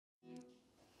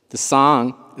The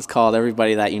song is called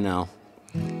Everybody That You Know.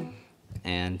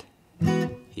 And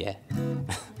yeah.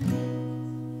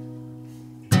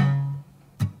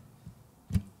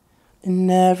 And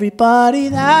everybody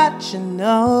that you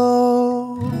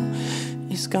know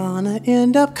is gonna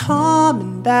end up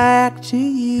coming back to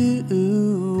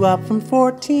you, up from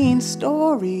 14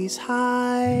 stories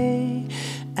high,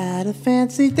 at a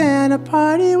fancy dinner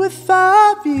party with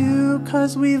a view,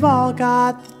 'cause we've all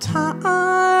got the time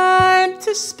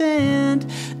to spend,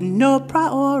 no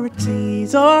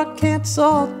priorities or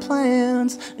canceled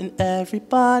plans. And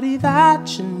everybody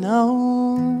that you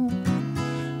know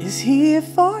is here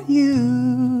for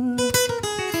you.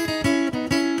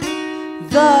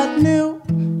 The new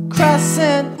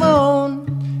crescent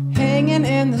moon hanging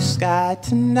in the sky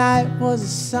tonight was a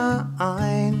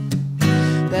sign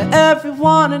that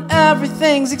everyone and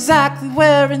everything's exactly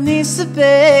where it needs to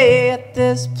be at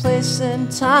this place and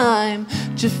time.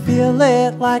 Did you feel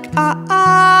it like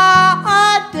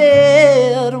I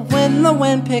did when the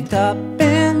wind picked up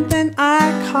and then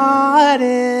I caught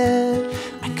it?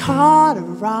 I caught a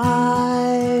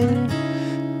ride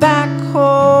back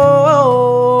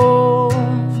home.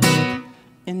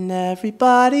 And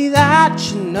everybody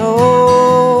that you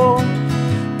know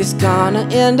is gonna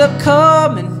end up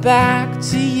coming back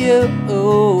to you,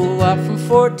 up from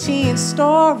 14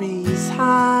 stories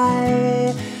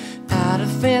high, at a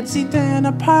fancy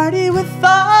dinner party with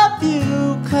a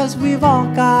view, 'cause we've all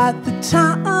got the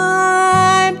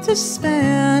time to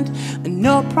spend, and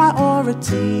no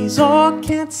priorities or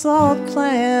canceled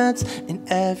plans. And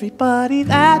everybody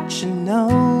that you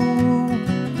know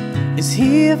is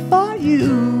here for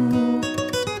you.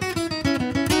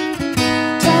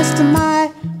 Testing my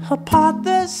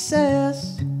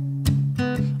hypothesis,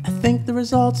 I think the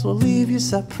results will leave you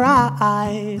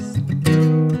surprised.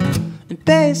 And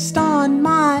based on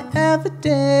my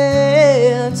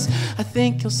evidence, I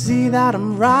think you'll see that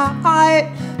I'm right,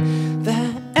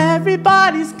 that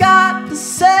everybody's got the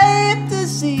same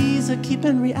disease of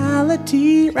keeping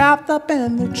reality wrapped up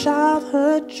in their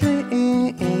childhood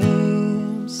dreams.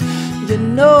 You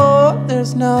know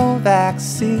there's no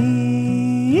vaccine.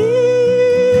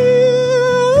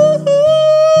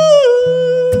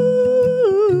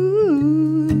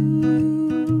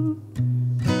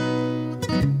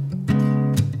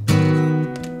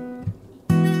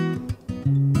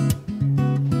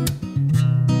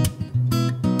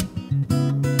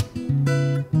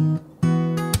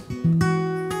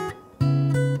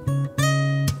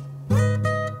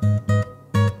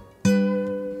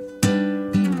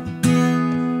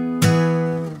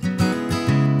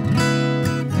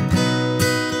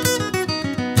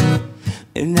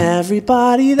 And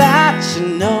everybody that you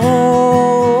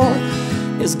know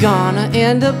is gonna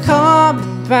end up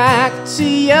coming back to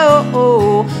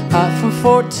you, up from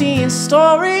 14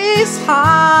 stories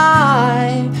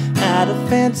high, at a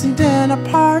fancy dinner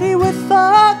party with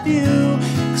a view,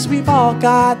 'cause we've all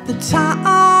got the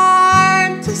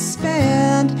time to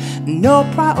spend, no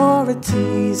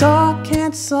priorities or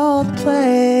canceled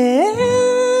plans.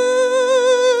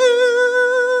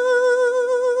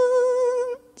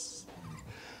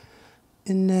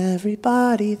 And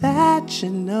everybody that you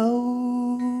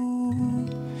know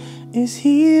is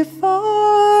here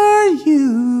for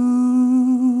you.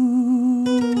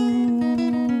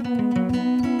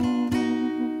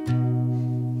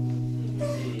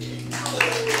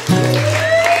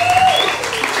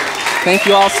 Thank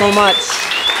you all so much.